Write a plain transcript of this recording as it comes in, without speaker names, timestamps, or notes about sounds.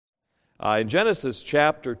In Genesis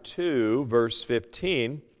chapter 2, verse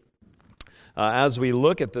 15, as we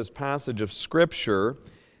look at this passage of Scripture,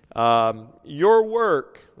 your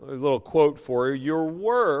work, a little quote for you, your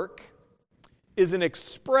work is an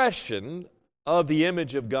expression of the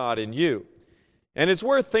image of God in you. And it's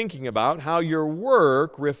worth thinking about how your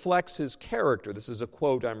work reflects His character. This is a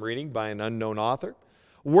quote I'm reading by an unknown author.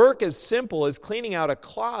 Work as simple as cleaning out a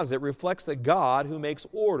closet reflects the God who makes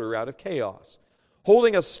order out of chaos.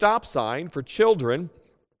 Holding a stop sign for children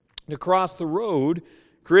to cross the road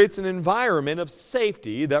creates an environment of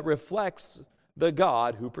safety that reflects the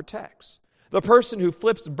God who protects. The person who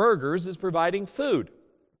flips burgers is providing food,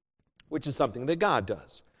 which is something that God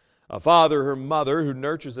does. A father or mother who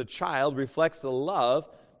nurtures a child reflects the love,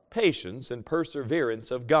 patience, and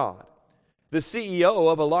perseverance of God. The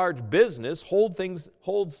CEO of a large business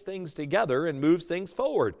holds things together and moves things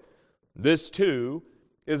forward. This, too,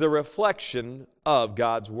 is a reflection of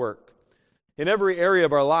God's work. In every area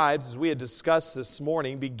of our lives, as we had discussed this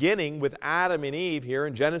morning, beginning with Adam and Eve here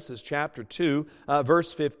in Genesis chapter 2,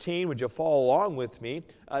 verse 15, would you follow along with me?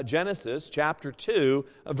 Genesis chapter 2,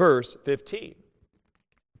 verse 15.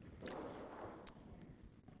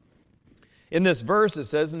 In this verse it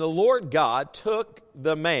says, "And the Lord God took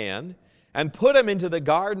the man and put him into the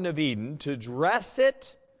Garden of Eden to dress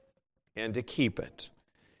it and to keep it."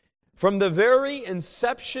 From the very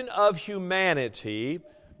inception of humanity,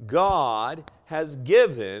 God has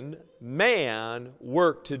given man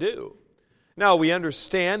work to do. Now, we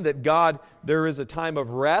understand that there is a time of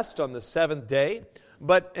rest on the seventh day,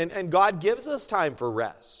 and God gives us time for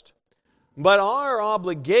rest. But our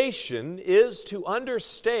obligation is to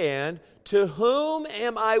understand, to whom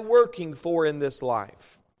am I working for in this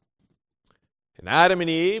life? And Adam and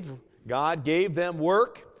Eve, God gave them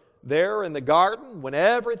work there in the garden when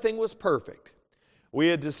everything was perfect. We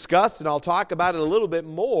had discussed, and I'll talk about it a little bit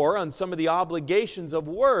more, on some of the obligations of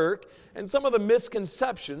work and some of the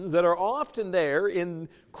misconceptions that are often there in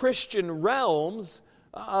Christian realms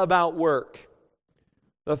about work.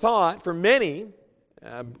 The thought for many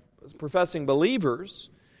professing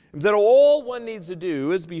believers is that all one needs to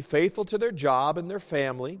do is be faithful to their job and their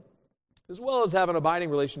family, as well as have an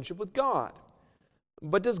abiding relationship with God.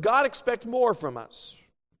 But does God expect more from us?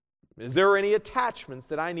 Is there any attachments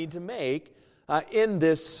that I need to make in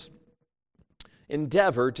this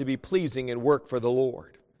endeavor to be pleasing and work for the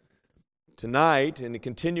Lord? Tonight, in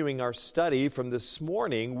continuing our study from this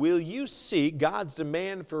morning, will you seek God's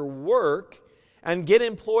demand for work and get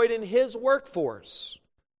employed in His workforce?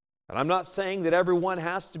 And I'm not saying that everyone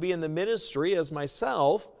has to be in the ministry as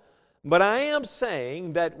myself, but I am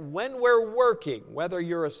saying that when we're working, whether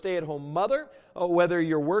you're a stay-at-home mother, or whether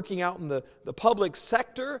you're working out in the public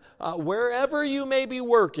sector, wherever you may be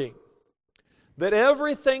working, that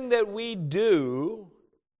everything that we do,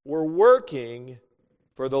 we're working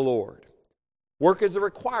for the Lord. Work is a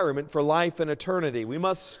requirement for life and eternity. We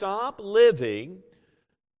must stop living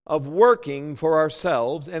of working for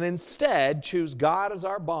ourselves and instead choose God as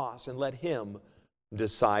our boss and let Him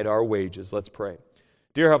decide our wages. Let's pray.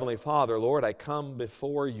 Dear Heavenly Father, Lord, I come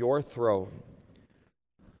before Your throne.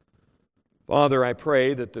 Father, I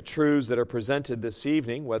pray that the truths that are presented this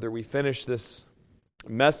evening, whether we finish this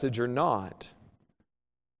message or not,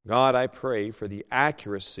 God, I pray for the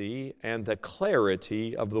accuracy and the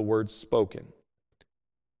clarity of the words spoken.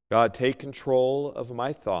 God, take control of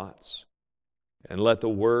my thoughts and let the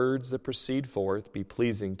words that proceed forth be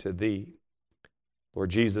pleasing to Thee. Lord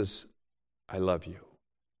Jesus, I love You.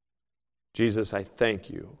 Jesus, I thank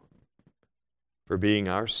You for being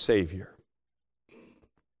our Savior.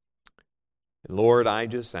 And Lord, I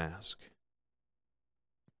just ask,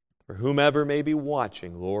 for whomever may be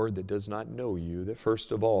watching, Lord, that does not know You, that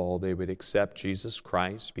first of all they would accept Jesus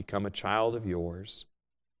Christ, become a child of Yours,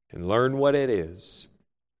 and learn what it is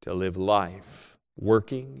to live life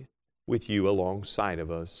working with You alongside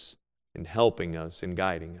of us and helping us and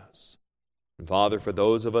guiding us. And Father, for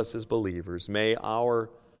those of us as believers, may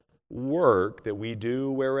our work that we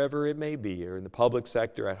do wherever it may be, or in the public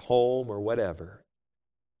sector, at home, or whatever,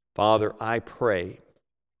 Father, I pray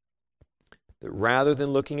that rather than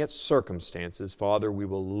looking at circumstances, Father, we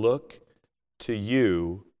will look to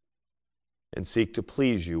You and seek to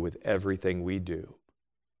please You with everything we do.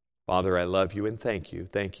 Father, I love You and thank You.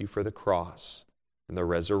 Thank You for the cross and the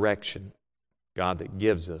resurrection, God, that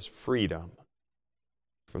gives us freedom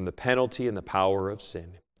from the penalty and the power of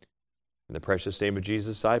sin. In the precious name of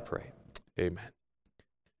Jesus, I pray. Amen.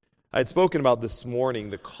 I had spoken about this morning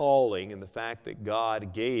the calling and the fact that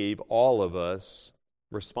God gave all of us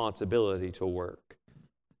responsibility to work.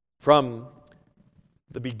 From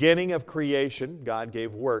The beginning of creation, God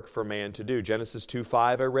gave work for man to do. Genesis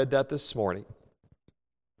 2:5, I read that this morning.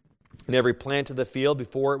 And every plant of the field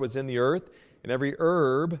before it was in the earth, and every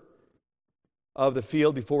herb of the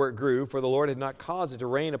field before it grew, for the Lord had not caused it to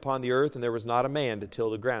rain upon the earth, and there was not a man to till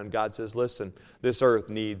the ground. God says, listen, this earth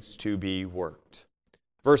needs to be worked.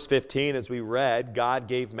 Verse 15, as we read, God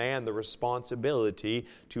gave man the responsibility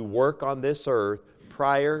to work on this earth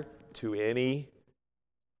prior to any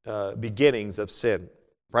beginnings of sin,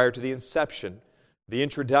 prior to the inception, the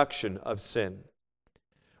introduction of sin.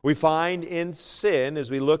 We find in sin, as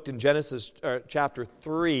we looked in Genesis chapter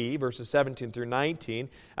 3, verses 17 through 19,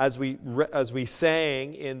 as we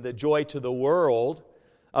sang in the Joy to the World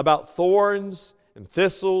about thorns and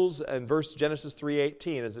thistles, and Genesis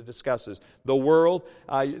 3:18, as it discusses the world,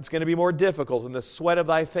 it's going to be more difficult in the sweat of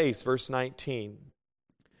thy face, verse 19.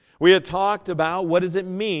 We had talked about what does it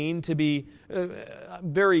mean to be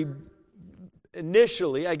very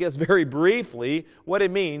briefly, what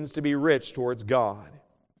it means to be rich towards God.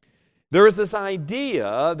 There is this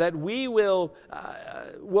idea that we will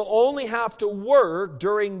only have to work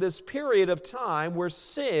during this period of time where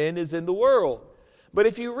sin is in the world. But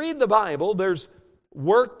if you read the Bible, there's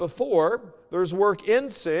work before, there's work in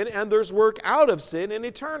sin, and there's work out of sin in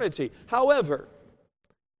eternity. However,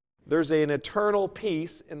 there's an eternal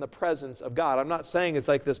peace in the presence of God. I'm not saying it's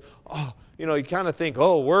like this, you kind of think,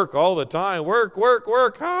 work all the time, work,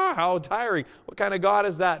 how tiring. What kind of God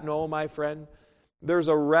is that? No, my friend. There's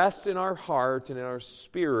a rest in our heart and in our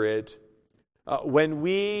spirit when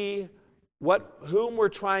whom we're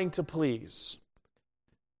trying to please.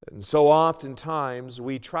 And so oftentimes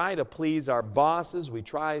we try to please our bosses, we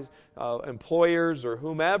try employers or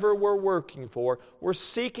whomever we're working for. We're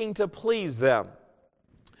seeking to please them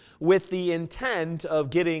with the intent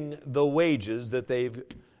of getting the wages that they've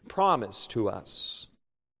promised to us.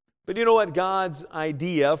 But you know what? God's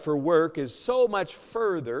idea for work is so much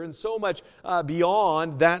further and so much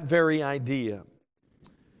beyond that very idea.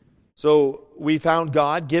 So we found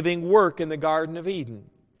God giving work in the Garden of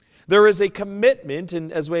Eden. There is a commitment,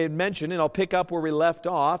 and as we had mentioned, and I'll pick up where we left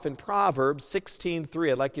off in Proverbs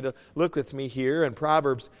 16:3. I'd like you to look with me here in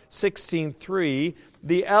Proverbs 16:3.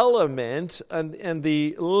 The element and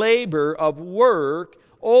the labor of work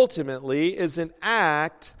ultimately is an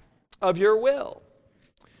act of your will.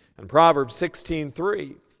 In Proverbs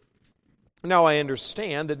 16:3, now I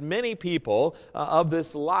understand that many people of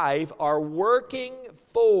this life are working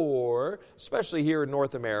for, especially here in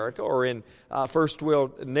North America or in first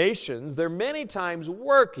world nations, they're many times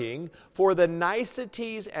working for the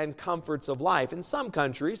niceties and comforts of life. In some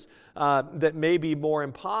countries that may be more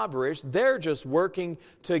impoverished, they're just working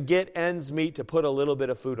to get ends meet, to put a little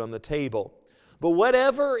bit of food on the table. But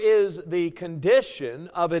whatever is the condition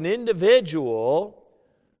of an individual,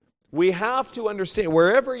 we have to understand,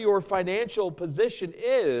 wherever your financial position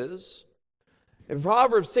is, and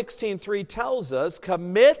Proverbs 16:3 tells us,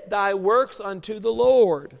 commit thy works unto the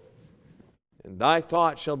Lord, and thy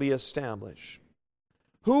thoughts shall be established.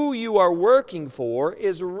 Who you are working for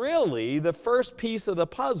is really the first piece of the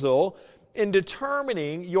puzzle in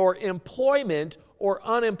determining your employment or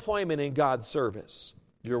unemployment in God's service.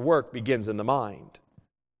 Your work begins in the mind.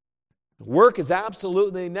 Work is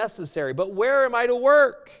absolutely necessary, but where am I to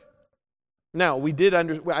work? Now,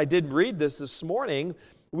 I did read this morning.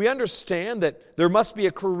 We understand that there must be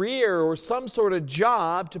a career or some sort of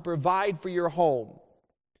job to provide for your home.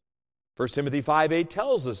 1 Timothy 5:8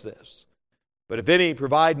 tells us this. But if any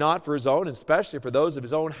provide not for his own, especially for those of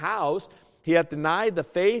his own house, he hath denied the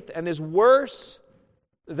faith and is worse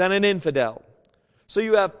than an infidel. So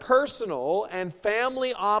you have personal and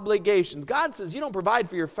family obligations. God says you don't provide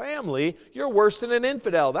for your family, you're worse than an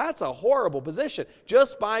infidel. That's a horrible position,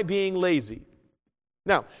 just by being lazy.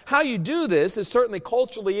 Now, how you do this is certainly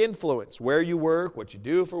culturally influenced. Where you work, what you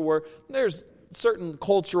do for work, there's certain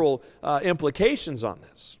cultural implications on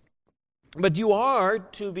this. But you are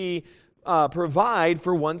to provide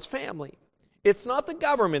for one's family. It's not the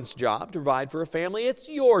government's job to provide for a family, it's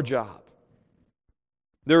your job.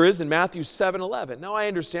 There is in Matthew 7:11. Now, I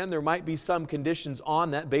understand there might be some conditions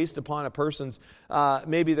on that based upon a person's,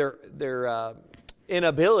 maybe their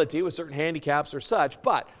inability with certain handicaps or such,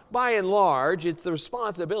 but by and large, it's the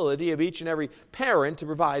responsibility of each and every parent to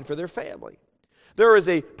provide for their family. There is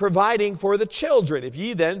a providing for the children. If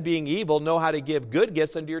ye then, being evil, know how to give good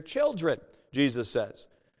gifts unto your children, Jesus says,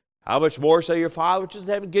 how much more shall your Father which is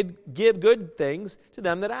in heaven give good things to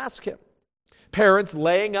them that ask him? Parents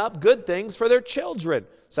laying up good things for their children,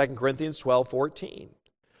 2 Corinthians 12:14.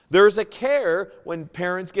 There's a care when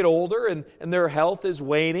parents get older and their health is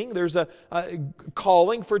waning. There's a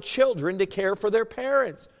calling for children to care for their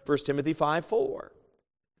parents, 1 Timothy 5:4.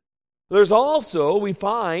 There's also, we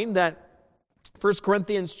find that 1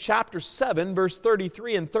 Corinthians chapter 7, verse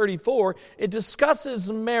 33 and 34, it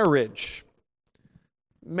discusses marriage.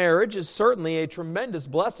 Marriage is certainly a tremendous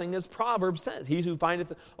blessing, as Proverbs says. He who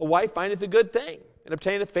findeth a wife findeth a good thing, and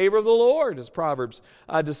obtaineth favor of the Lord, as Proverbs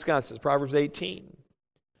discusses, Proverbs 18.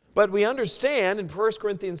 But we understand in 1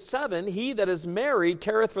 Corinthians 7, he that is married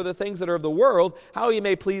careth for the things that are of the world, how he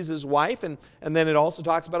may please his wife, and then it also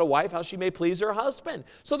talks about a wife, how she may please her husband.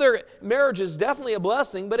 So marriage is definitely a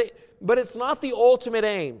blessing, but it's not the ultimate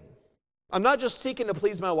aim. I'm not just seeking to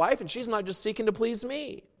please my wife, and she's not just seeking to please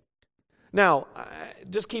me. Now,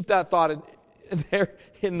 just keep that thought in there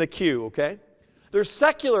in the queue, okay? There's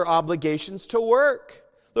secular obligations to work.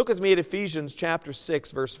 Look with me at Ephesians chapter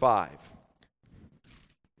 6, verse 5.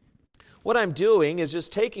 What I'm doing is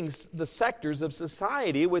just taking the sectors of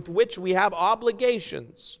society with which we have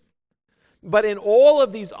obligations. But in all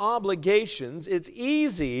of these obligations, it's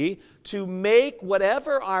easy to make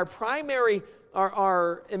whatever our primary,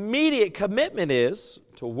 our immediate commitment is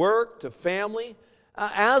to work, to family,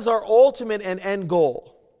 as our ultimate and end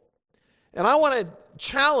goal. And I want to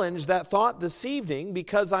challenge that thought this evening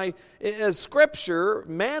because as Scripture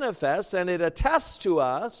manifests and it attests to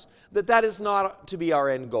us that is not to be our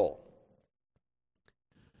end goal.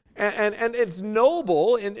 And it's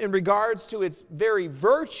noble in regards to its very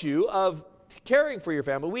virtue of caring for your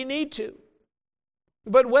family. We need to.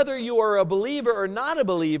 But whether you are a believer or not a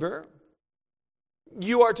believer,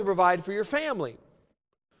 you are to provide for your family.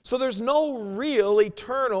 So there's no real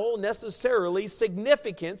eternal, necessarily,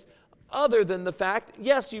 significance other than the fact,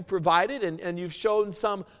 yes, you've provided and you've shown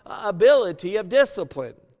some ability of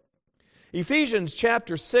discipline. Ephesians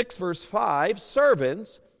chapter 6, verse 5,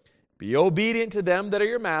 servants, be obedient to them that are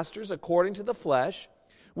your masters according to the flesh,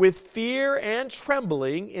 with fear and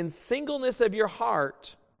trembling in singleness of your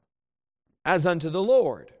heart, as unto the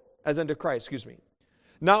Lord, as unto Christ,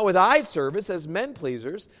 not with eye service as men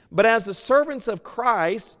pleasers, but as the servants of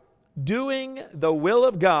Christ, doing the will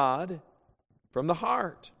of God from the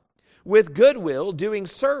heart, with goodwill, doing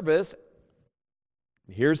service,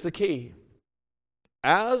 here's the key,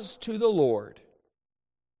 as to the Lord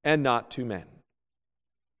and not to men.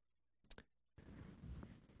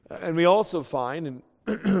 And we also find,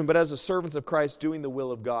 but as the servants of Christ, doing the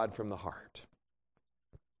will of God from the heart.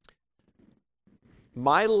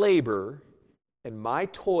 My labor and my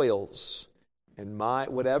toils and my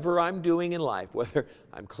whatever I'm doing in life, whether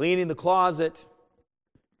I'm cleaning the closet,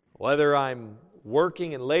 whether I'm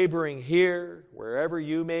working and laboring here, wherever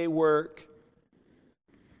you may work,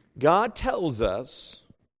 God tells us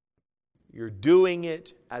you're doing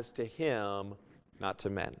it as to Him, not to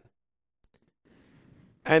men.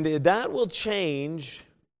 And that will change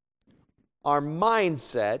our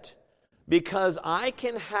mindset because I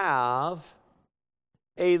can have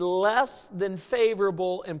a less than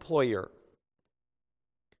favorable employer,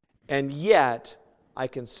 and yet I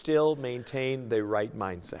can still maintain the right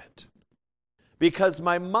mindset. Because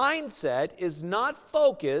my mindset is not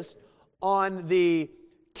focused on the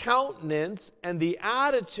countenance and the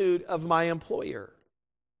attitude of my employer.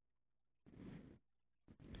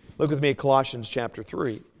 Look with me at Colossians chapter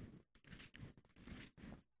 3,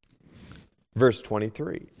 verse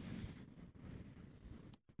 23.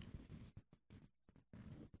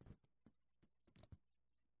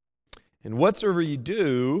 And whatsoever you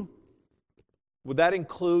do, would that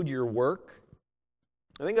include your work?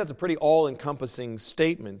 I think that's a pretty all-encompassing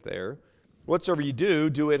statement there. Whatsoever you do,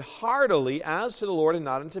 do it heartily as to the Lord and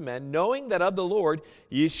not unto men, knowing that of the Lord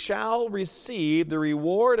ye shall receive the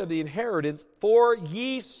reward of the inheritance, for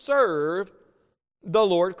ye serve the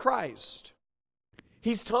Lord Christ.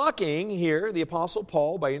 He's talking here, the Apostle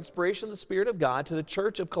Paul, by inspiration of the Spirit of God, to the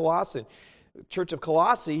church of Colossae. Church of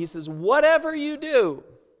Colossae, he says, whatever you do.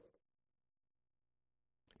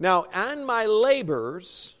 Now, and my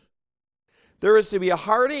labors, there is to be a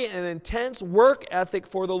hearty and intense work ethic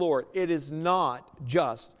for the Lord. It is not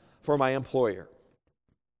just for my employer.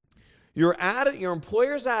 Your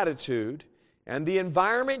employer's attitude and the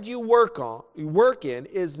environment you work in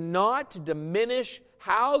is not to diminish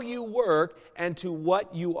how you work and to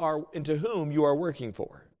whom you are working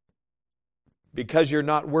for. Because you're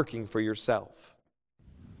not working for yourself.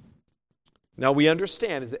 Now we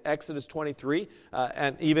understand, is Exodus 23,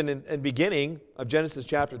 and even in the beginning of Genesis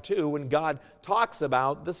chapter 2, when God talks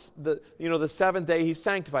about the seventh day He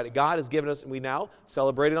sanctified it. God has given us, and we now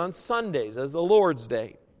celebrate it on Sundays as the Lord's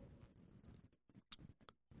Day.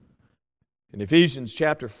 In Ephesians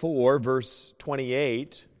chapter 4, verse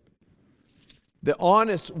 28, the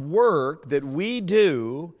honest work that we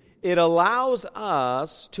do, it allows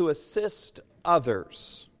us to assist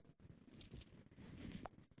others.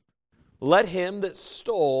 let him that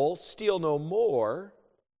stole steal no more,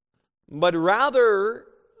 but rather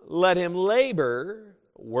let him labor,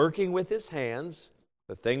 working with his hands,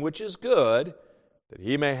 the thing which is good, that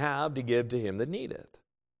he may have to give to him that needeth.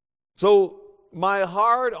 So my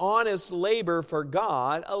hard, honest labor for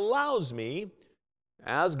God allows me,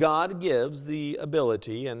 as God gives the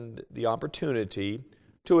ability and the opportunity,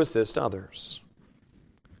 to assist others.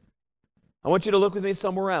 I want you to look with me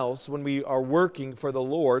somewhere else when we are working for the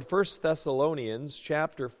Lord. 1 Thessalonians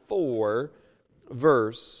chapter 4,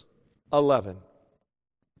 verse 11.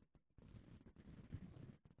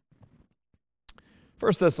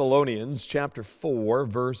 1 Thessalonians chapter 4,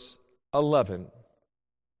 verse 11.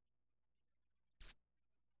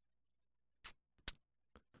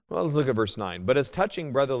 Well, let's look at verse 9. But as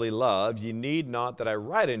touching brotherly love, ye need not that I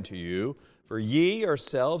write unto you, for ye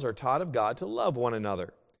yourselves are taught of God to love one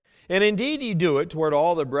another. And indeed ye do it toward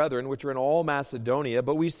all the brethren which are in all Macedonia,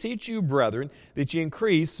 but we beseech you, brethren, that ye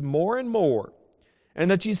increase more and more,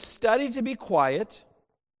 and that ye study to be quiet,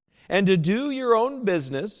 and to do your own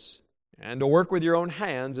business, and to work with your own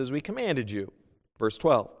hands as we commanded you. Verse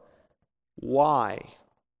 12. Why?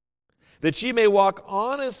 That ye may walk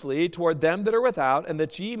honestly toward them that are without, and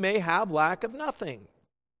that ye may have lack of nothing.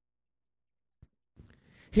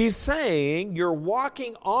 He's saying you're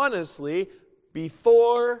walking honestly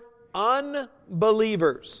before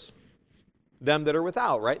unbelievers. Them that are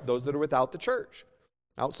without, right? Those that are without the church.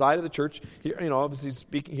 Outside of the church, obviously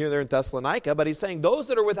speaking here there in Thessalonica, but he's saying those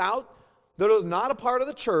that are without, that are not a part of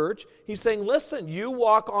the church, he's saying, listen, you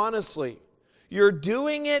walk honestly. You're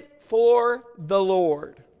doing it for the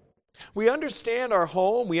Lord. We understand our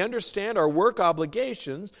home, we understand our work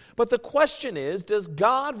obligations, but the question is, does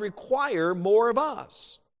God require more of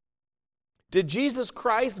us? Did Jesus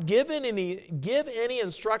Christ give any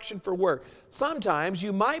instruction for work? Sometimes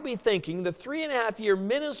you might be thinking the 3.5-year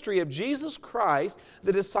ministry of Jesus Christ,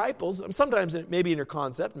 the disciples, sometimes maybe in your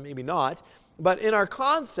concept, maybe not, but in our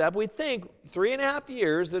concept, we think 3.5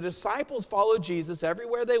 years, the disciples followed Jesus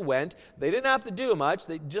everywhere they went. They didn't have to do much.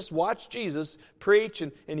 They just watched Jesus preach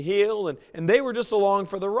and heal, and they were just along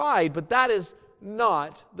for the ride. But that is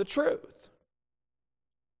not the truth.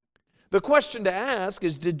 The question to ask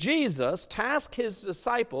is, did Jesus task his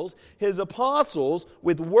disciples, his apostles,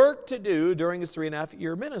 with work to do during his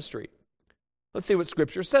 3.5-year ministry? Let's see what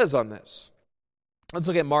Scripture says on this. Let's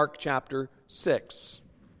look at Mark chapter 6.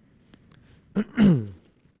 We'll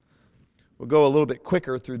go a little bit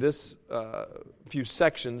quicker through this few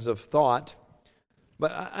sections of thought.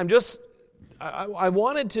 But I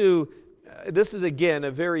wanted to, this is again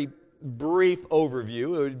a very brief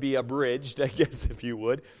overview. It would be abridged, I guess, if you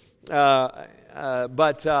would.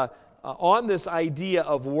 But on this idea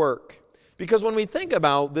of work. Because when we think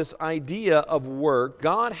about this idea of work,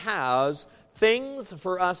 God has things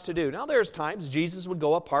for us to do. Now there's times Jesus would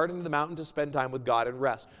go apart into the mountain to spend time with God and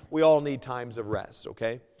rest. We all need times of rest,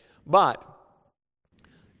 okay? But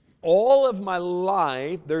all of my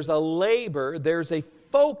life, there's a labor, there's a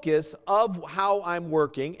focus of how I'm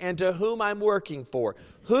working and to whom I'm working for.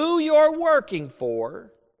 Who you're working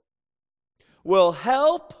for will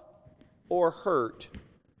help or hurt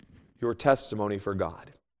your testimony for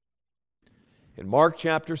God. In Mark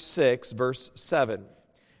chapter 6, verse 7,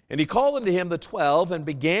 and he called unto him the 12, and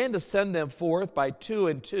began to send them forth by 2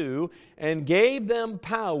 and 2, and gave them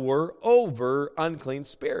power over unclean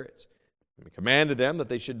spirits. And he commanded them that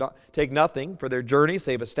they should not take nothing for their journey,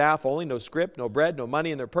 save a staff only, no scrip, no bread, no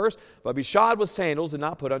money in their purse, but be shod with sandals, and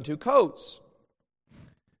not put on 2 coats.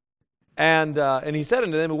 And he said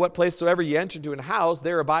unto them, in what place soever ye enter into a house,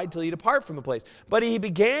 there abide till ye depart from the place. But he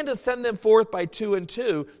began to send them forth by 2 and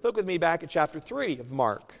 2. Look with me back at chapter 3 of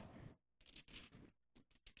Mark.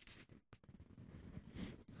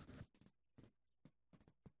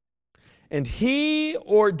 And he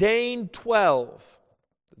ordained 12,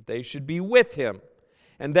 that they should be with him,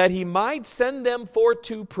 and that he might send them forth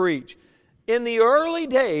to preach. In the early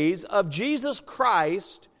days of Jesus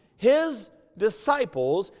Christ, his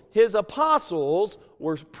disciples, his apostles,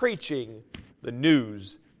 were preaching the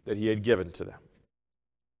news that he had given to them.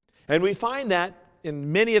 And we find that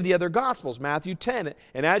in many of the other Gospels, Matthew 10,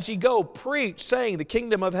 and as ye go, preach, saying the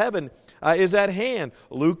kingdom of heaven is at hand.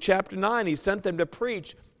 Luke chapter 9, he sent them to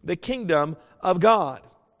preach the kingdom of God.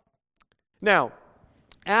 Now,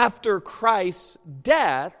 after Christ's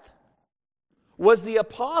death, was the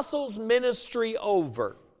apostles' ministry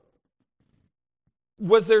over?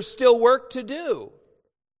 Was there still work to do?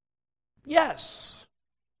 Yes.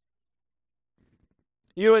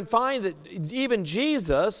 You would find that even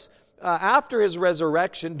Jesus, after his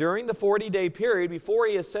resurrection, during the 40-day period before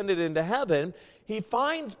he ascended into heaven, he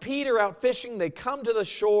finds Peter out fishing. They come to the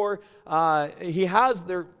shore.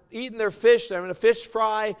 They're eating their fish. They're having a fish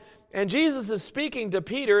fry. And Jesus is speaking to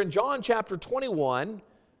Peter in John chapter 21,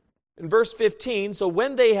 in verse 15. So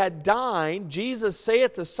when they had dined, Jesus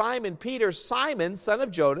saith to Simon Peter, Simon, son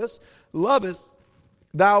of Jonas, lovest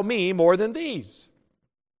thou me more than these?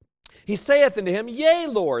 He saith unto him, Yea,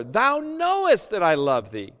 Lord, thou knowest that I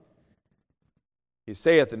love thee. He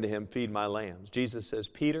saith unto him, Feed my lambs. Jesus says,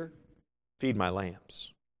 Peter, feed my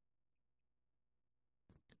lambs.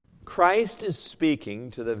 Christ is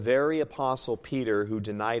speaking to the very apostle Peter who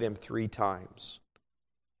denied him 3 times.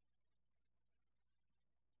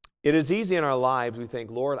 It is easy in our lives, we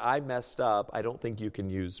think, Lord, I messed up. I don't think you can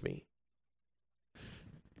use me.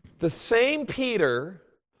 The same Peter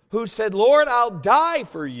who said, Lord, I'll die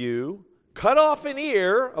for you, cut off an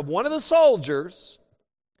ear of one of the soldiers,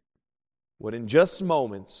 would in just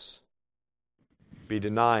moments be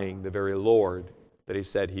denying the very Lord that he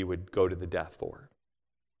said he would go to the death for.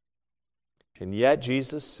 And yet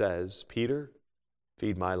Jesus says, Peter,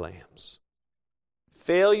 feed my lambs.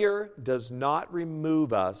 Failure does not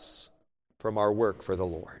remove us from our work for the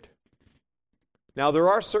Lord. Now, there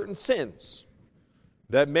are certain sins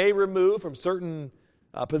that may remove from certain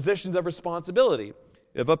positions of responsibility.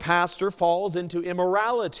 If a pastor falls into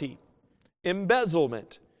immorality,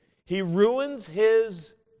 embezzlement, he ruins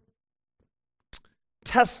his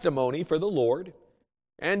testimony for the Lord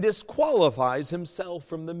and disqualifies himself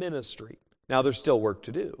from the ministry. Now, there's still work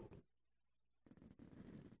to do.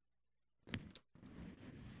 I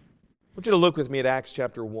want you to look with me at Acts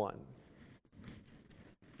chapter 1.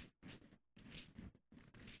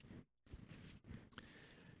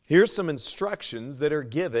 Here's some instructions that are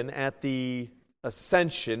given at the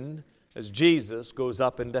ascension as Jesus goes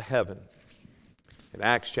up into heaven. In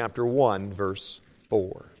Acts chapter 1, verse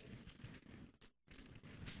 4.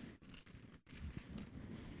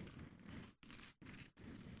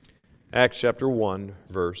 Acts chapter 1,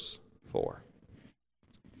 verse 4.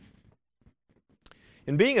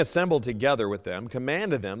 And being assembled together with them,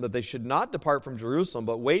 commanded them that they should not depart from Jerusalem,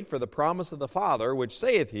 but wait for the promise of the Father, which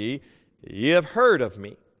saith he, Ye have heard of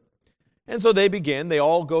me. And so they begin, they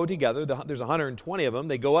all go together. There's 120 of them.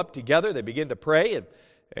 They go up together, they begin to pray,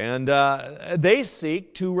 and they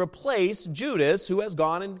seek to replace Judas, who has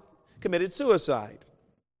gone and committed suicide.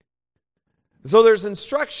 So there's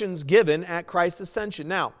instructions given at Christ's ascension.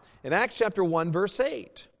 Now, in Acts chapter 1, verse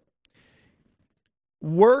 8,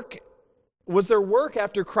 was there work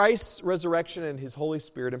after Christ's resurrection and His Holy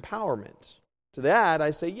Spirit empowerment? To that,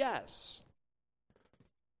 I say yes.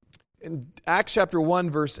 In Acts chapter 1,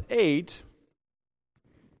 verse 8,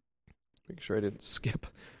 make sure I didn't skip.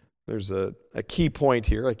 There's a key point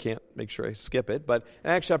here. I can't make sure I skip it. But in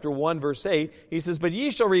Acts chapter 1, verse 8, he says, But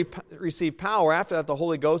ye shall receive power after that the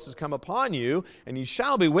Holy Ghost has come upon you, and ye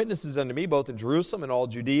shall be witnesses unto me, both in Jerusalem and all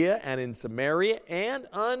Judea and in Samaria and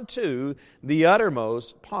unto the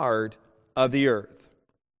uttermost part of the earth.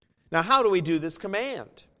 Now, how do we do this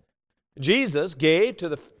command? Jesus gave to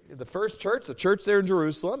the first church, the church there in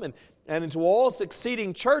Jerusalem, and into all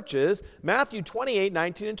succeeding churches, Matthew 28,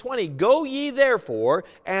 19 and 20. Go ye therefore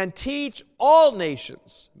and teach all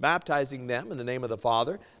nations, baptizing them in the name of the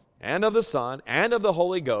Father and of the Son and of the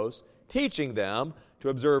Holy Ghost, teaching them to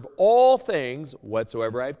observe all things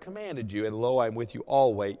whatsoever I have commanded you. And lo, I am with you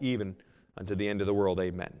always, even unto the end of the world.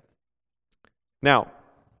 Amen. Now,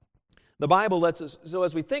 the Bible lets us, so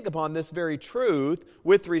as we think upon this very truth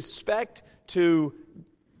with respect to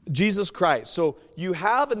Jesus Christ. So you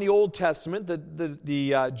have in the Old Testament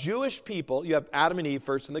the Jewish people, you have Adam and Eve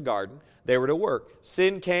first in the garden. They were to work.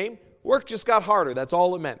 Sin came. Work just got harder. That's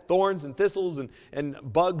all it meant. Thorns and thistles and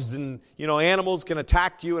bugs and animals can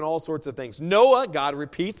attack you and all sorts of things. Noah, God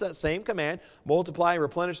repeats that same command, multiply and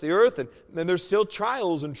replenish the earth, and there's still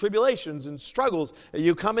trials and tribulations and struggles.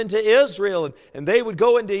 You come into Israel, and they would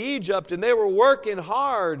go into Egypt, and they were working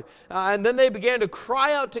hard, and then they began to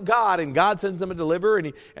cry out to God, and God sends them a deliverer,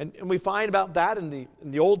 and we find about that in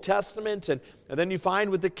the Old Testament, and then you find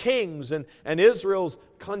with the kings and Israel's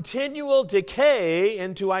continual decay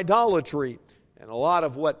into idolatry, and a lot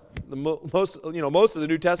of what most of the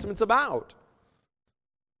New Testament's about.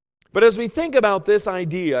 But as we think about this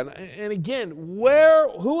idea, and again,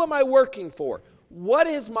 who am I working for? What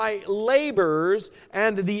is my labors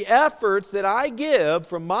and the efforts that I give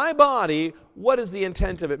from my body? What is the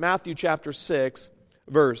intent of it? Matthew chapter 6,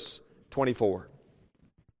 verse 24.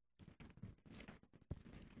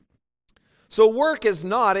 So work is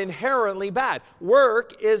not inherently bad.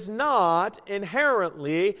 Work is not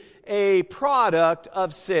inherently a product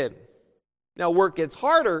of sin. Now, work gets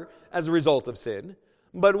harder as a result of sin,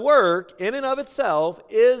 but work in and of itself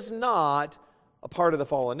is not a part of the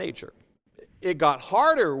fallen nature. It got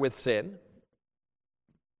harder with sin.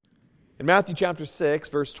 In Matthew chapter 6,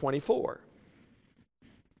 verse 24.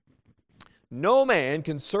 No man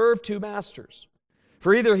can serve two masters,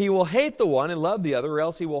 for either he will hate the one and love the other, or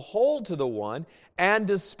else he will hold to the one and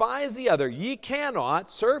despise the other. Ye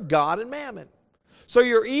cannot serve God and mammon. So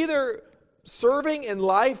you're either serving in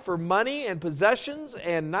life for money and possessions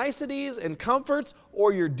and niceties and comforts,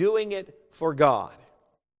 or you're doing it for God.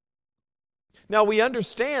 Now we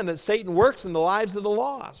understand that Satan works in the lives of the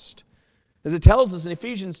lost. As it tells us in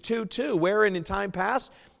Ephesians 2:2, wherein in time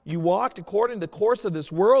past you walked according to the course of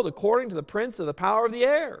this world, according to the prince of the power of the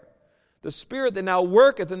air, the spirit that now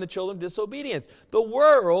worketh in the children of disobedience. The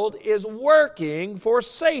world is working for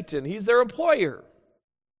Satan. He's their employer.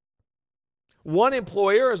 One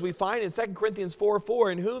employer, as we find in 2 Corinthians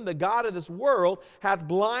 4:4, in whom the God of this world hath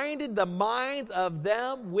blinded the minds of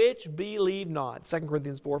them which believe not. 2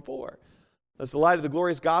 Corinthians 4:4. As the light of the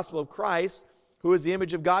glorious gospel of Christ, who is the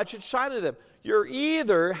image of God, should shine in them. You're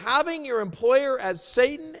either having your employer as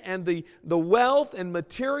Satan and the wealth and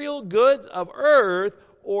material goods of earth,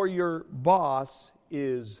 or your boss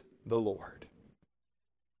is the Lord.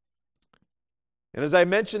 And as I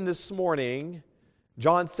mentioned this morning,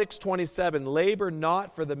 John 6:27, labor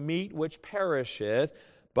not for the meat which perisheth,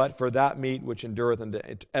 but for that meat which endureth unto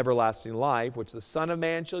everlasting life, which the Son of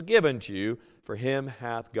Man shall give unto you, for him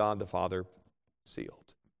hath God the Father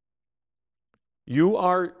sealed. You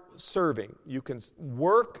are serving. You can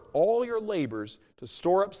work all your labors to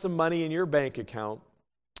store up some money in your bank account,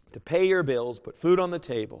 to pay your bills, put food on the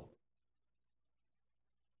table.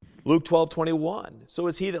 Luke 12:21, so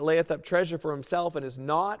is he that layeth up treasure for himself and is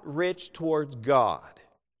not rich towards God.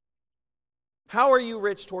 How are you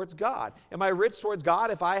rich towards God? Am I rich towards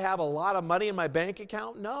God if I have a lot of money in my bank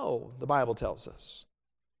account? No, the Bible tells us.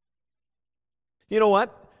 You know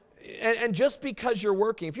what? And just because you're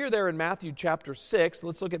working, if you're there in Matthew chapter 6,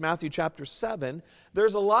 let's look at Matthew chapter 7,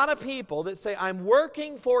 there's a lot of people that say, I'm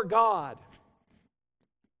working for God.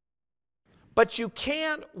 But you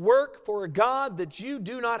can't work for a God that you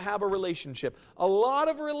do not have a relationship. A lot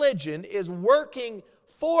of religion is working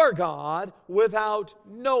for God without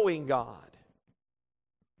knowing God.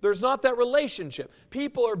 There's not that relationship.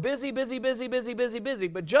 People are busy,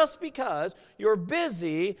 but just because you're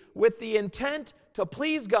busy with the intent to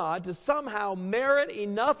please God, to somehow merit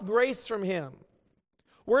enough grace from Him.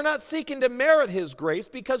 We're not seeking to merit His grace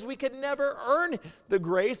because we could never earn the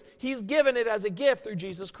grace. He's given it as a gift through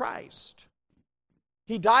Jesus Christ.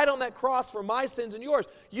 He died on that cross for my sins and yours.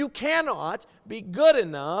 You cannot be good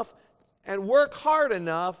enough and work hard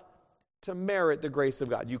enough to merit the grace of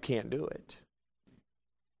God. You can't do it.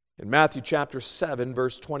 In Matthew chapter 7,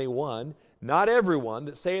 verse 21, not everyone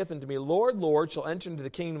that saith unto me, Lord, Lord, shall enter into the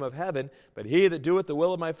kingdom of heaven, but he that doeth the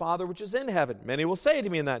will of my Father which is in heaven. Many will say to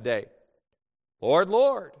me in that day, Lord,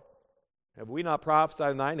 Lord, have we not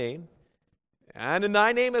prophesied in thy name? And in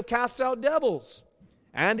thy name have cast out devils,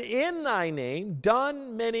 and in thy name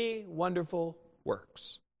done many wonderful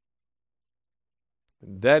works.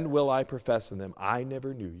 And then will I profess in them, I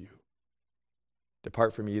never knew you.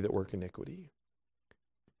 Depart from ye that work iniquity.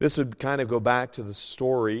 This would kind of go back to the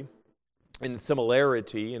story in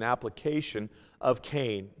similarity and application of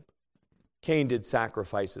Cain. Cain did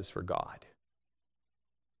sacrifices for God.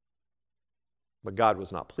 But God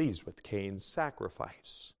was not pleased with Cain's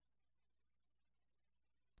sacrifice.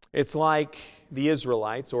 It's like the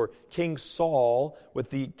Israelites or King Saul with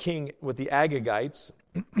the Agagites,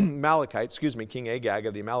 King Agag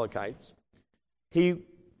of the Amalekites. He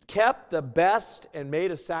kept the best and made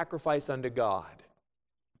a sacrifice unto God.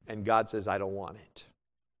 And God says, I don't want it.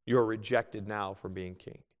 You're rejected now from being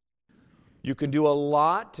king. You can do a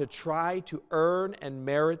lot to try to earn and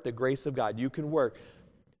merit the grace of God. You can work.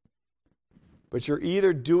 But you're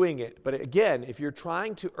either doing it, but again, if you're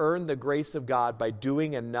trying to earn the grace of God by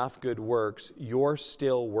doing enough good works, you're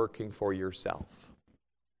still working for yourself.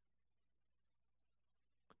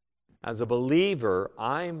 As a believer,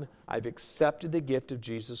 I've accepted the gift of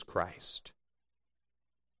Jesus Christ.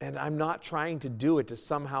 And I'm not trying to do it to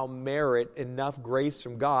somehow merit enough grace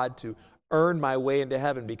from God to earn my way into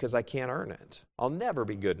heaven because I can't earn it. I'll never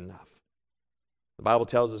be good enough. The Bible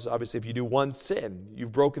tells us, obviously, if you do one sin,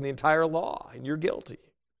 you've broken the entire law and you're guilty.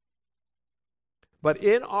 But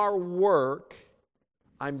in our work,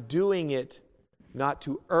 I'm doing it not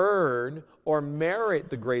to earn or merit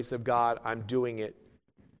the grace of God. I'm doing it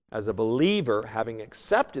as a believer, having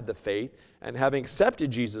accepted the faith and having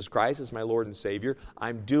accepted Jesus Christ as my Lord and Savior.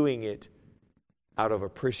 I'm doing it out of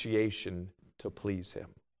appreciation to please Him.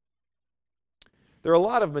 There are a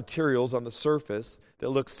lot of materials on the surface that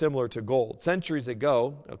look similar to gold. Centuries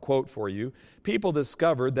ago, a quote for you, people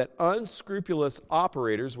discovered that unscrupulous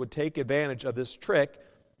operators would take advantage of this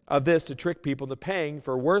to trick people into paying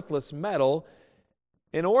for worthless metal.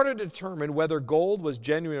 In order to determine whether gold was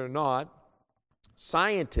genuine or not,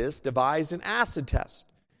 scientists devised an acid test.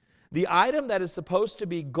 The item that is supposed to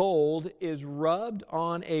be gold is rubbed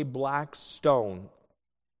on a black stone,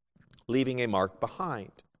 leaving a mark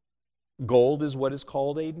behind. Gold is what is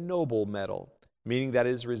called a noble metal, meaning that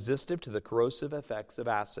it is resistive to the corrosive effects of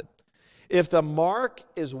acid. If the mark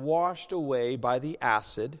is washed away by the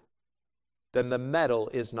acid, then the metal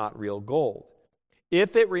is not real gold.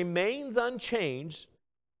 If it remains unchanged,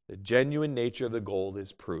 the genuine nature of the gold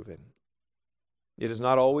is proven. It is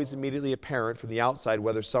not always immediately apparent from the outside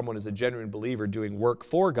whether someone is a genuine believer doing work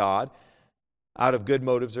for God out of good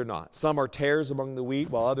motives or not. Some are tares among the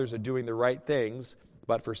wheat, while others are doing the right things,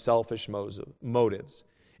 but for selfish motives.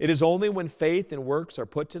 It is only when faith and works are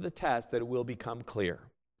put to the test that it will become clear.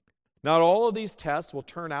 Not all of these tests will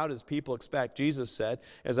turn out as people expect. Jesus said,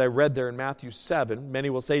 as I read there in Matthew 7, many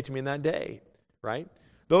will say to me in that day, right?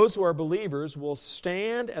 Those who are believers will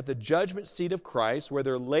stand at the judgment seat of Christ where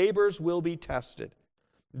their labors will be tested.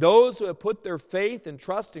 Those who have put their faith and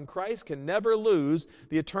trust in Christ can never lose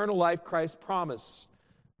the eternal life Christ promised.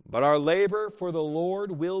 But our labor for the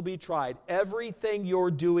Lord will be tried. Everything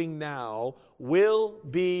you're doing now will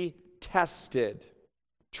be tested,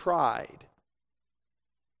 tried,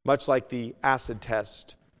 much like the acid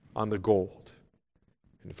test on the gold.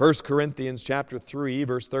 In 1 Corinthians chapter 3,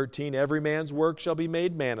 verse 13, every man's work shall be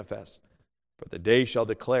made manifest, for the day shall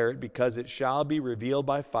declare it, because it shall be revealed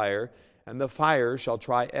by fire, and the fire shall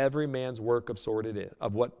try every man's work of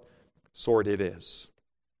what sort it is.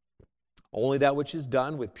 Only that which is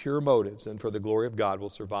done with pure motives and for the glory of God will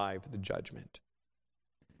survive the judgment.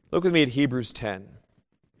 Look with me at Hebrews 10.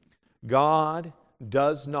 God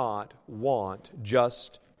does not want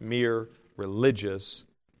just mere religious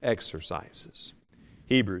exercises.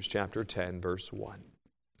 Hebrews chapter 10, verse 1.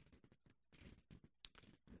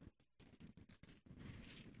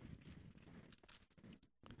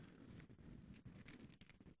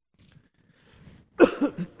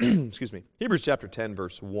 Excuse me. Hebrews chapter 10,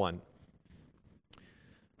 verse 1.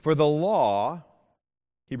 For the law,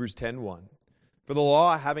 Hebrews 10:1, for the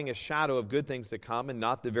law, having a shadow of good things to come and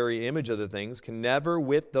not the very image of the things, can never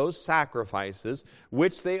with those sacrifices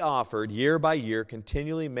which they offered year by year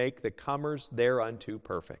continually make the comers thereunto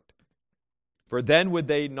perfect. For then would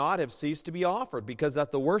they not have ceased to be offered, because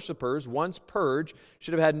that the worshippers, once purged,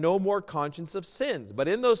 should have had no more conscience of sins. But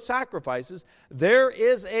in those sacrifices there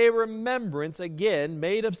is a remembrance again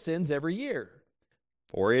made of sins every year.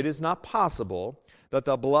 For it is not possible that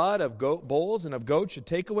the blood of bulls and of goats should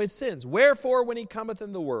take away sins. Wherefore, when he cometh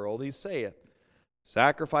in the world, he saith,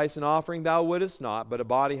 Sacrifice and offering thou wouldest not, but a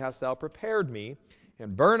body hast thou prepared me,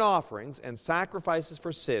 and burnt offerings and sacrifices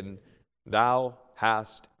for sin thou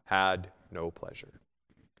hast had no pleasure.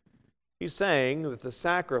 He's saying that the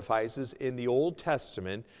sacrifices in the Old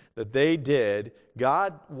Testament that they did,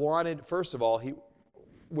 God wanted, first of all,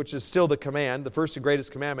 which is still the command, the first and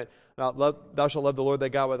greatest commandment, thou shalt love the Lord thy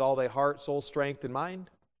God with all thy heart, soul, strength, and mind.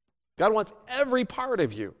 God wants every part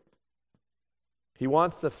of you. He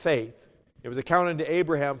wants the faith. It was accounted to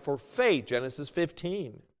Abraham for faith, Genesis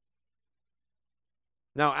 15.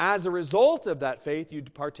 Now, as a result of that faith,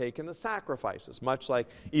 you'd partake in the sacrifices, much like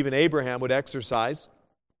even Abraham would exercise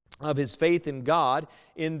of his faith in God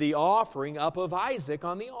in the offering up of Isaac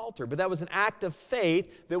on the altar. But that was an act of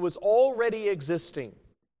faith that was already existing.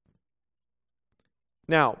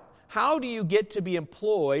 Now, how do you get to be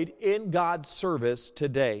employed in God's service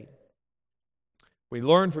today? We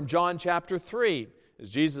learn from John chapter 3, as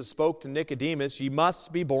Jesus spoke to Nicodemus, ye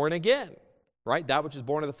must be born again. Right? That which is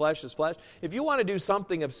born of the flesh is flesh. If you want to do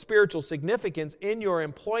something of spiritual significance in your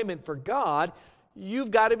employment for God,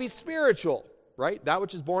 you've got to be spiritual. Right? That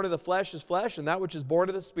which is born of the flesh is flesh, and that which is born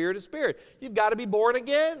of the Spirit is spirit. You've got to be born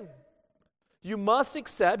again. You must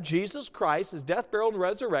accept Jesus Christ, His death, burial, and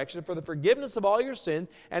resurrection for the forgiveness of all your sins,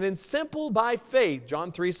 and in simple by faith,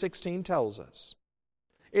 John 3:16 tells us.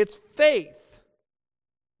 It's faith.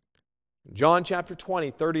 John chapter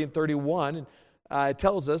 20, 30 and 31, it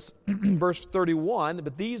tells us, verse 31,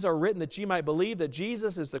 but these are written that ye might believe that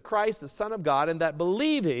Jesus is the Christ, the Son of God, and that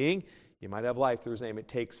believing you might have life through His name. It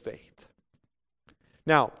takes faith.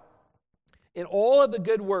 Now, in all of the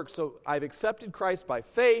good works, so I've accepted Christ by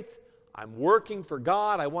faith, I'm working for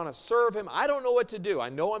God, I want to serve Him, I don't know what to do. I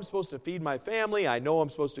know I'm supposed to feed my family, I know I'm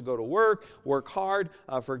supposed to go to work hard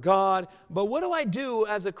for God, but what do I do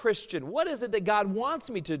as a Christian? What is it that God wants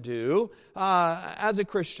me to do as a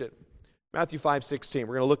Christian? Matthew 5:16.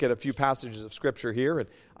 We're going to look at a few passages of Scripture here. And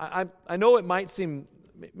I know it might seem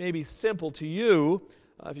maybe simple to you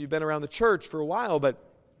if you've been around the church for a while, but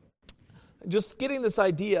just getting this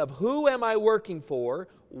idea of who am I working for?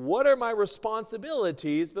 What are my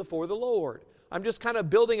responsibilities before the Lord? I'm just kind of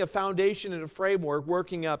building a foundation and a framework,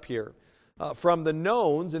 working up here from the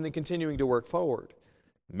knowns and then continuing to work forward.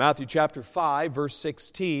 Matthew chapter 5, verse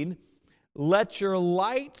 16, let your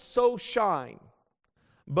light so shine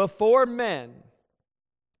before men.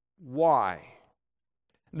 Why?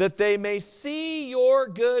 That they may see your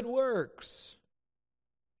good works.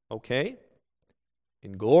 Okay?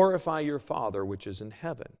 And glorify your Father which is in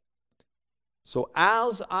heaven. So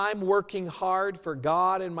as I'm working hard for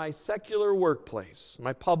God in my secular workplace,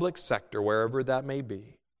 my public sector, wherever that may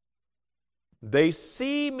be, they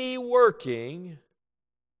see me working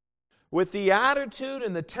with the attitude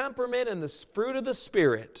and the temperament and the fruit of the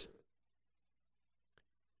Spirit,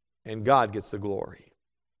 and God gets the glory.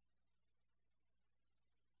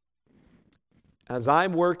 As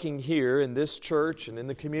I'm working here in this church and in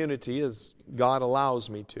the community, as God allows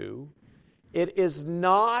me to, it is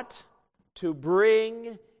not to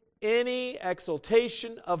bring any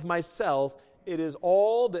exaltation of myself. It is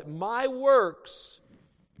all that my works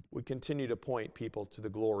would continue to point people to the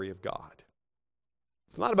glory of God.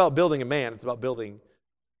 It's not about building a man, it's about building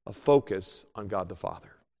a focus on God the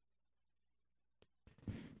Father.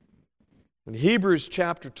 In Hebrews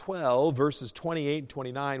chapter 12, verses 28 and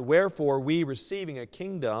 29, wherefore we, receiving a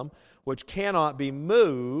kingdom which cannot be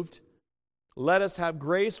moved, let us have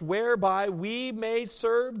grace whereby we may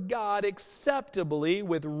serve God acceptably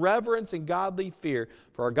with reverence and godly fear,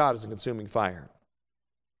 for our God is a consuming fire.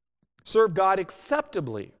 Serve God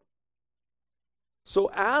acceptably.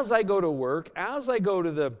 So as I go to work, as I go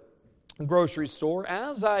to the grocery store,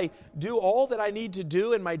 as I do all that I need to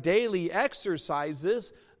do in my daily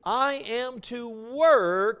exercises, I am to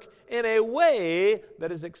work in a way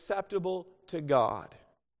that is acceptable to God.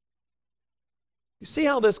 You see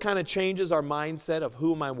how this kind of changes our mindset of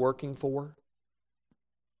who am I working for?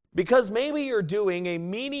 Because maybe you're doing a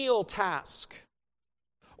menial task,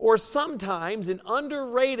 or sometimes an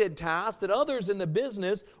underrated task that others in the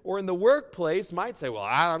business or in the workplace might say, well,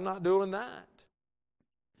 I'm not doing that.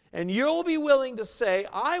 And you'll be willing to say,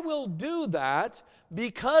 I will do that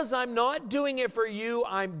because I'm not doing it for you,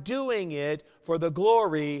 I'm doing it for the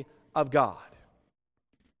glory of God.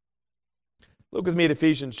 Look with me at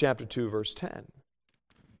Ephesians chapter 2, verse 10. I'm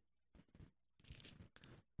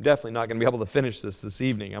definitely not going to be able to finish this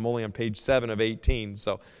evening. I'm only on page 7 of 18,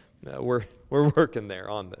 so we're working there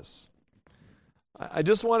on this. I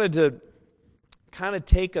just wanted to kind of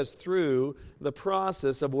take us through the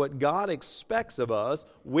process of what God expects of us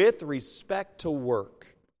with respect to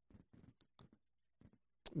work.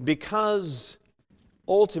 Because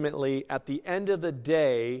ultimately, at the end of the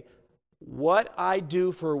day, what I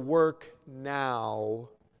do for work now,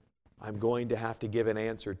 I'm going to have to give an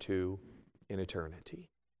answer to in eternity.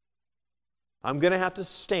 I'm going to have to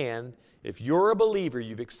stand. If you're a believer,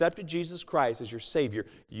 you've accepted Jesus Christ as your Savior,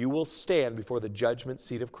 you will stand before the judgment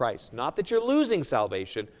seat of Christ. Not that you're losing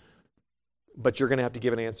salvation, but you're going to have to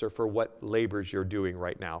give an answer for what labors you're doing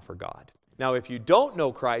right now for God. Now, if you don't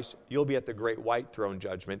know Christ, you'll be at the great white throne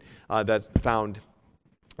judgment that's found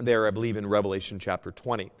there, I believe, in Revelation chapter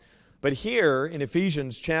 20. But here in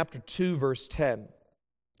Ephesians chapter 2, verse 10,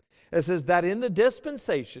 it says that in the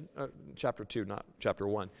dispensation, chapter 2, not chapter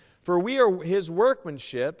 1, for we are His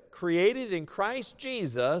workmanship, created in Christ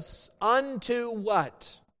Jesus unto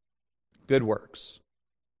what? Good works,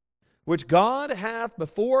 which God hath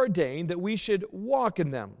before ordained that we should walk in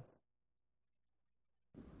them.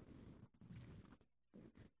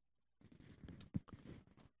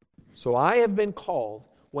 So I have been called,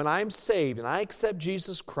 when I'm saved and I accept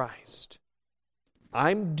Jesus Christ,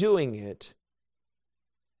 I'm doing it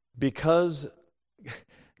because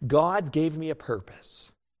God gave me a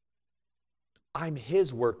purpose. I'm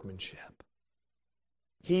His workmanship.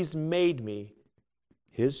 He's made me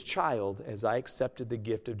His child as I accepted the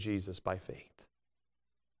gift of Jesus by faith.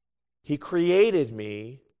 He created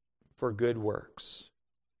me for good works.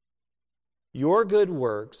 Your good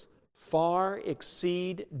works far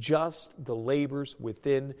exceed just the labors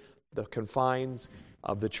within the confines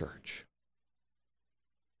of the church.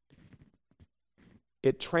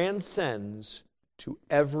 It transcends to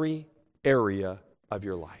every area of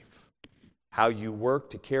your life. How you work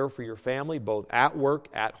to care for your family, both at work,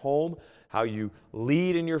 at home, how you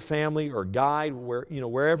lead in your family or guide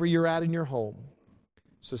wherever you're at in your home,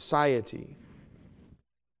 society.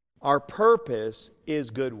 Our purpose is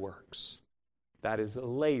good works. That is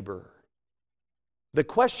labor. The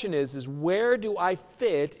question is where do I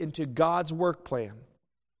fit into God's work plan?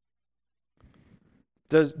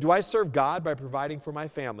 Do I serve God by providing for my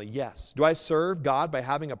family? Yes. Do I serve God by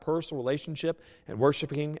having a personal relationship and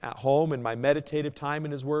worshiping at home and my meditative time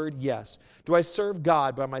in His Word? Yes. Do I serve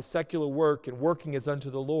God by my secular work and working as unto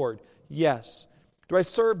the Lord? Yes. Do I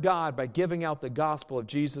serve God by giving out the gospel of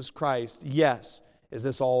Jesus Christ? Yes. Is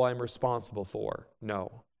this all I'm responsible for?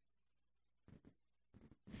 No.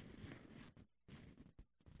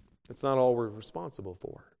 It's not all we're responsible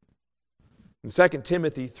for. In 2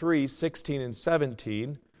 Timothy 3:16 and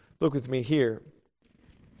 17, look with me here.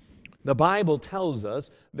 The Bible tells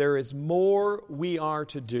us there is more we are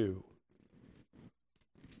to do.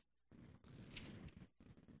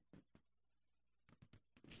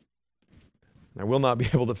 I will not be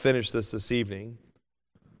able to finish this evening.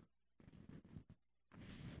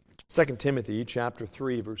 2 Timothy chapter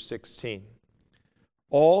 3, verse 16.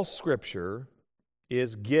 All Scripture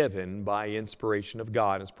is given by inspiration of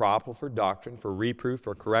God. It's proper for doctrine, for reproof,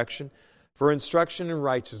 for correction, for instruction in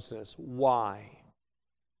righteousness. Why?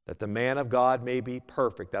 That the man of God may be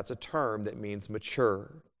perfect. That's a term that means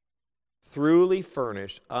mature. Thoroughly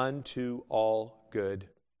furnished unto all good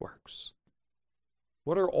works.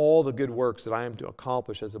 What are all the good works that I am to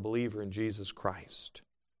accomplish as a believer in Jesus Christ?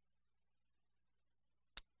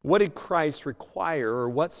 What did Christ require, or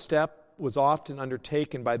what step was often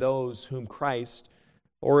undertaken by those whom Christ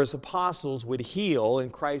or His apostles would heal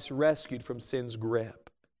and Christ rescued from sin's grip?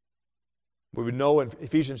 We would know in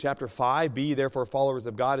Ephesians chapter 5, be ye therefore followers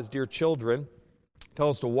of God as dear children. It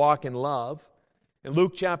tells us to walk in love. In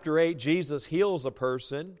Luke chapter 8, Jesus heals a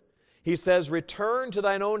person. He says, return to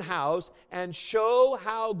thine own house and show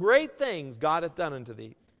how great things God hath done unto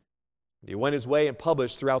thee. He went his way and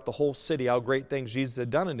published throughout the whole city how great things Jesus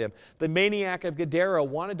had done unto him. The maniac of Gadara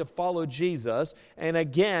wanted to follow Jesus, and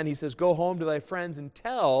again he says, go home to thy friends and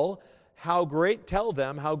tell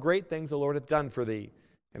them how great things the Lord hath done for thee,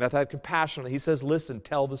 and hath had compassion. He says, listen,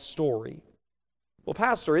 tell the story. Well,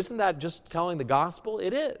 Pastor, isn't that just telling the gospel?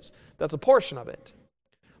 It is. That's a portion of it.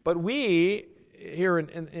 But we here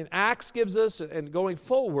in Acts gives us, and going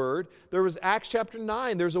forward, there was Acts chapter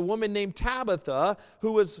 9. There's a woman named Tabitha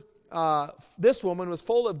who was this woman was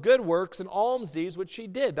full of good works and alms deeds, which she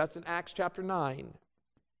did. That's in Acts chapter 9.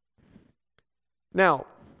 Now,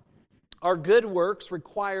 are good works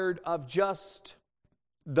required of just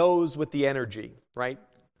those with the energy, right?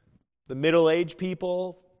 The middle-aged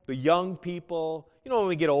people, the young people. You know, when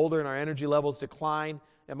we get older and our energy levels decline,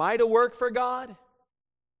 am I to work for God?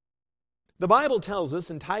 The Bible tells us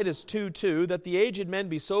in Titus 2:2 that the aged men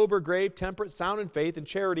be sober, grave, temperate, sound in faith, and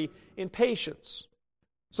charity, in patience.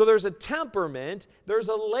 So there's a temperament, there's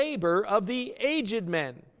a labor of the aged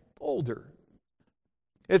men, older.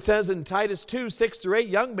 It says in Titus 2:6-8,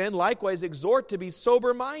 young men likewise exhort to be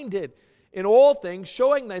sober-minded in all things,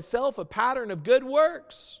 showing thyself a pattern of good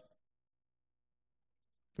works.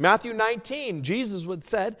 Matthew 19, Jesus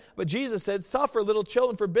said, suffer little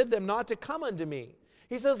children, forbid them not to come unto me.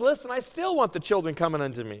 He says, listen, I still want the children coming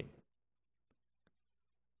unto me.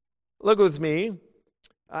 Look with me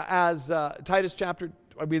as Titus chapter,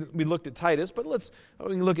 we looked at Titus, but we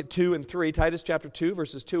can look at 2 and 3. Titus chapter 2,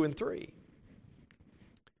 verses 2 and 3.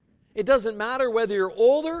 It doesn't matter whether you're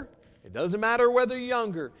older. It doesn't matter whether you're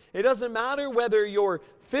younger. It doesn't matter whether you're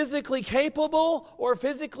physically capable or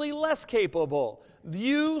physically less capable.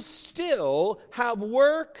 You still have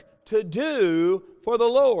work to do for the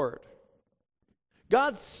Lord.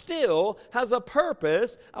 God still has a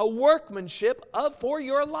purpose, a workmanship for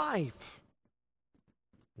your life.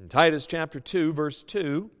 In Titus chapter 2, verse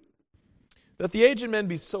 2, that the aged men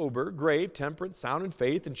be sober, grave, temperate, sound in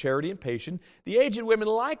faith, and charity, and patient. The aged women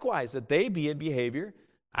likewise, that they be in behavior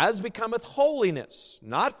as becometh holiness,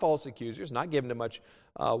 not false accusers, not given to much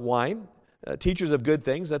wine, teachers of good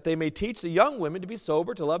things, that they may teach the young women to be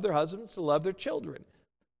sober, to love their husbands, to love their children.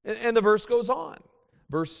 And the verse goes on.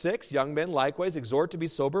 Verse 6, young men likewise exhort to be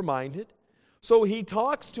sober-minded. So he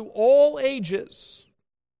talks to all ages.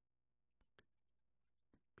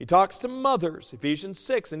 He talks to mothers, Ephesians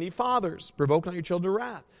 6, and ye fathers, provoke not your children to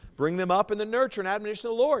wrath. Bring them up in the nurture and admonition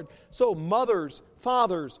of the Lord. So mothers,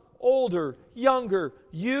 fathers, older, younger,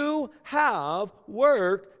 you have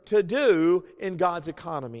work to do in God's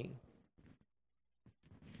economy.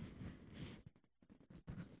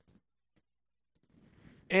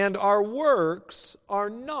 And our works are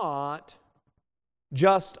not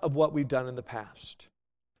just of what we've done in the past.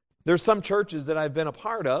 There's some churches that I've been a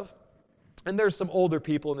part of, and there's some older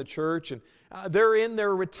people in the church, and they're in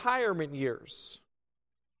their retirement years.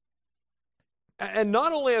 And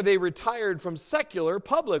not only are they retired from secular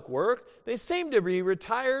public work, they seem to be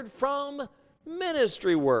retired from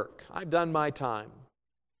ministry work. I've done my time.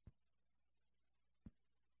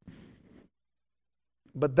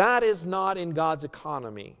 But that is not in God's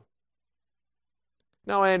economy.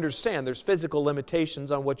 Now, I understand there's physical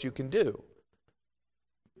limitations on what you can do.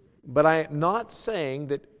 But I am not saying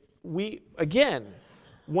that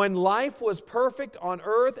when life was perfect on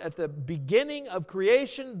earth at the beginning of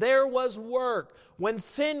creation, there was work. When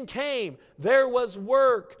sin came, there was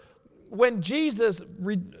work. When Jesus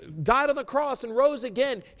died on the cross and rose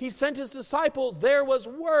again, He sent His disciples, there was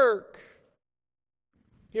work.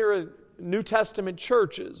 Here at New Testament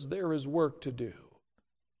churches, there is work to do.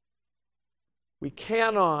 We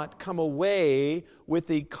cannot come away with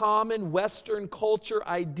the common Western culture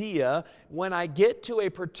idea, when I get to a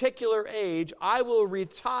particular age, I will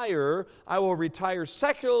retire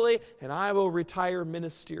secularly, and I will retire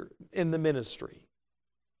in the ministry.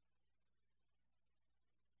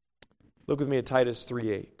 Look with me at Titus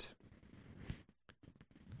 3:8.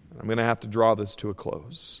 I'm going to have to draw this to a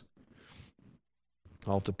close.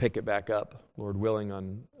 I'll have to pick it back up, Lord willing,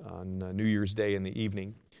 on New Year's Day in the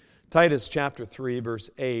evening. Titus chapter 3, verse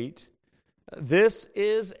 8. This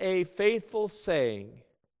is a faithful saying.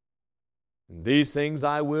 And these things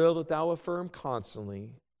I will that thou affirm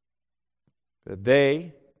constantly, that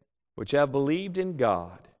they which have believed in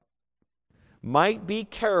God might be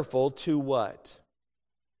careful to what?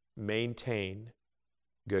 Maintain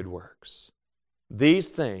good works. These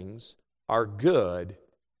things are good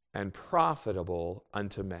and profitable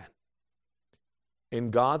unto men. In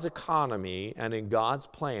God's economy and in God's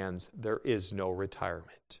plans, there is no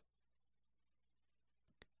retirement.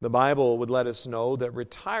 The Bible would let us know that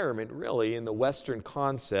retirement, really, in the Western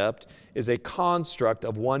concept, is a construct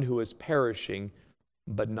of one who is perishing,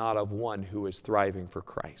 but not of one who is thriving for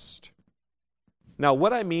Christ. Now,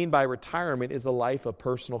 what I mean by retirement is a life of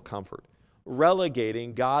personal comfort,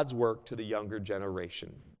 relegating God's work to the younger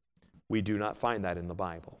generation. We do not find that in the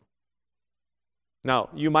Bible. Now,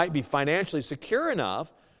 you might be financially secure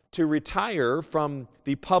enough to retire from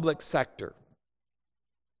the public sector.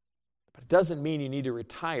 But it doesn't mean you need to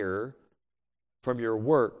retire from your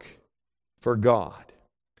work for God.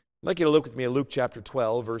 I'd like you to look with me at Luke chapter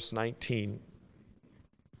 12, verse 19.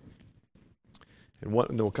 And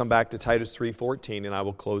then we'll come back to Titus 3:14, and I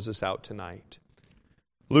will close this out tonight.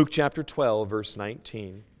 Luke chapter 12, verse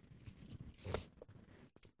 19.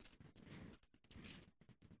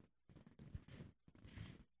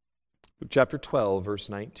 Luke chapter 12, verse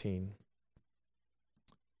 19.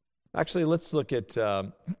 Actually, let's look at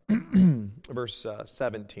verse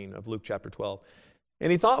 17 of Luke chapter 12.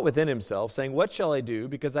 And he thought within himself, saying, what shall I do,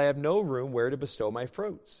 because I have no room where to bestow my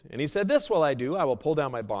fruits? And he said, this will I do, I will pull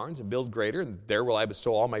down my barns and build greater, and there will I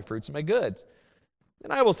bestow all my fruits and my goods.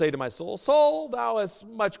 And I will say to my soul, soul, thou hast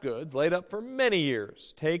much goods laid up for many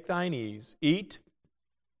years. Take thine ease, eat,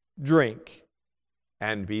 drink,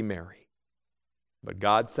 and be merry. But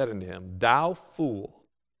God said unto him, thou fool,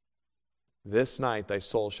 this night thy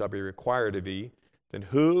soul shall be required of thee. Then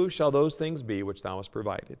who shall those things be which thou hast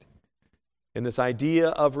provided? In this idea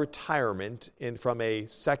of retirement from a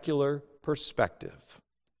secular perspective,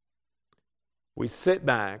 we sit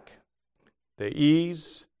back, they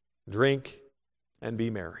ease, drink, and be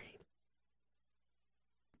merry.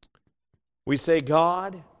 We say,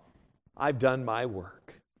 God, I've done my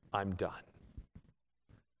work. I'm done.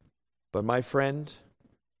 But my friend,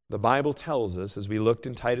 the Bible tells us, as we looked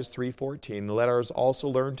in Titus 3:14, let us also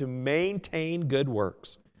learn to maintain good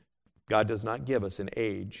works. God does not give us an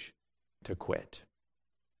age to quit.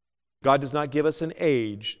 God does not give us an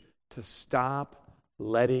age to stop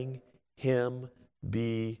letting Him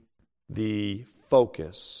be the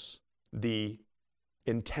focus, the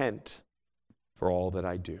intent for all that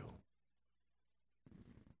I do.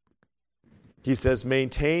 He says,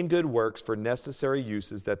 maintain good works for necessary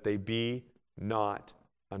uses, that they be not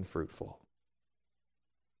unfruitful.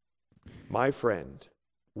 My friend,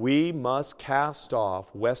 we must cast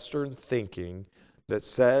off Western thinking that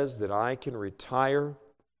says that I can retire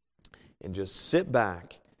and just sit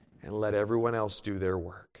back and let everyone else do their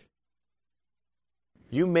work.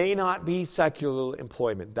 You may not be secular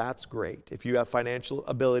employment. That's great if you have financial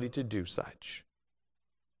ability to do such.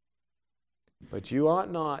 But you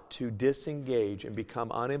ought not to disengage and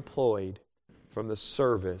become unemployed from the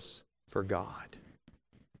service for God.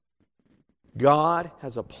 God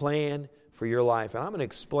has a plan for your life, and I'm going to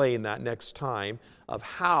explain that next time of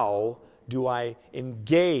how do I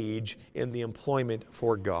engage in the employment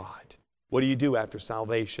for God. What do you do after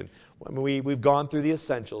salvation? I mean, we've gone through the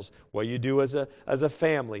essentials. What you do as a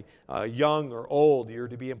family, young or old, you're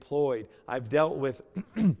to be employed. I've dealt with,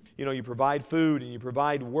 you provide food and you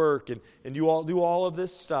provide work and you all do all of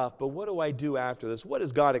this stuff. But what do I do after this? What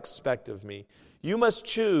does God expect of me? You must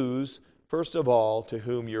choose, first of all, to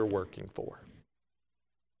whom you're working for.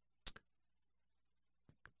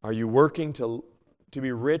 Are you working to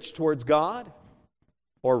be rich towards God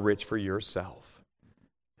or rich for yourself?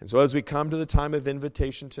 And so as we come to the time of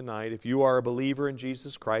invitation tonight, if you are a believer in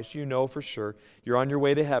Jesus Christ, you know for sure you're on your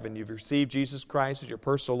way to heaven. You've received Jesus Christ as your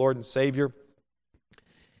personal Lord and Savior.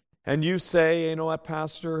 And you say, you know what,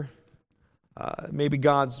 Pastor, maybe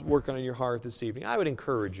God's working on your heart this evening. I would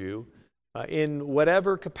encourage you, in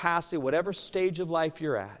whatever capacity, whatever stage of life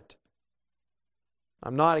you're at.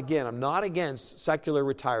 I'm not against secular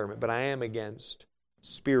retirement, but I am against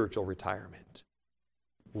spiritual retirement.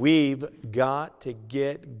 We've got to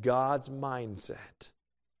get God's mindset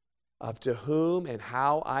of to whom and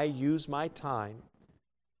how I use my time,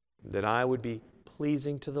 that I would be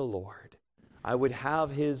pleasing to the Lord. I would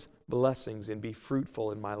have His blessings and be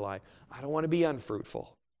fruitful in my life. I don't want to be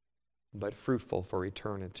unfruitful, but fruitful for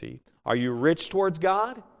eternity. Are you rich towards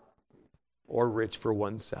God or rich for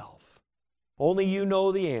oneself? Only you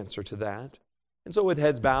know the answer to that. And so with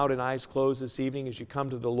heads bowed and eyes closed this evening as you come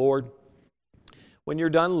to the Lord, when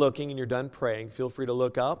you're done looking and you're done praying, feel free to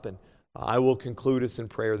look up and I will conclude us in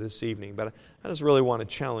prayer this evening. But I just really want to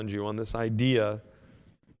challenge you on this idea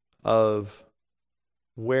of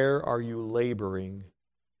where are you laboring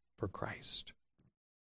for Christ?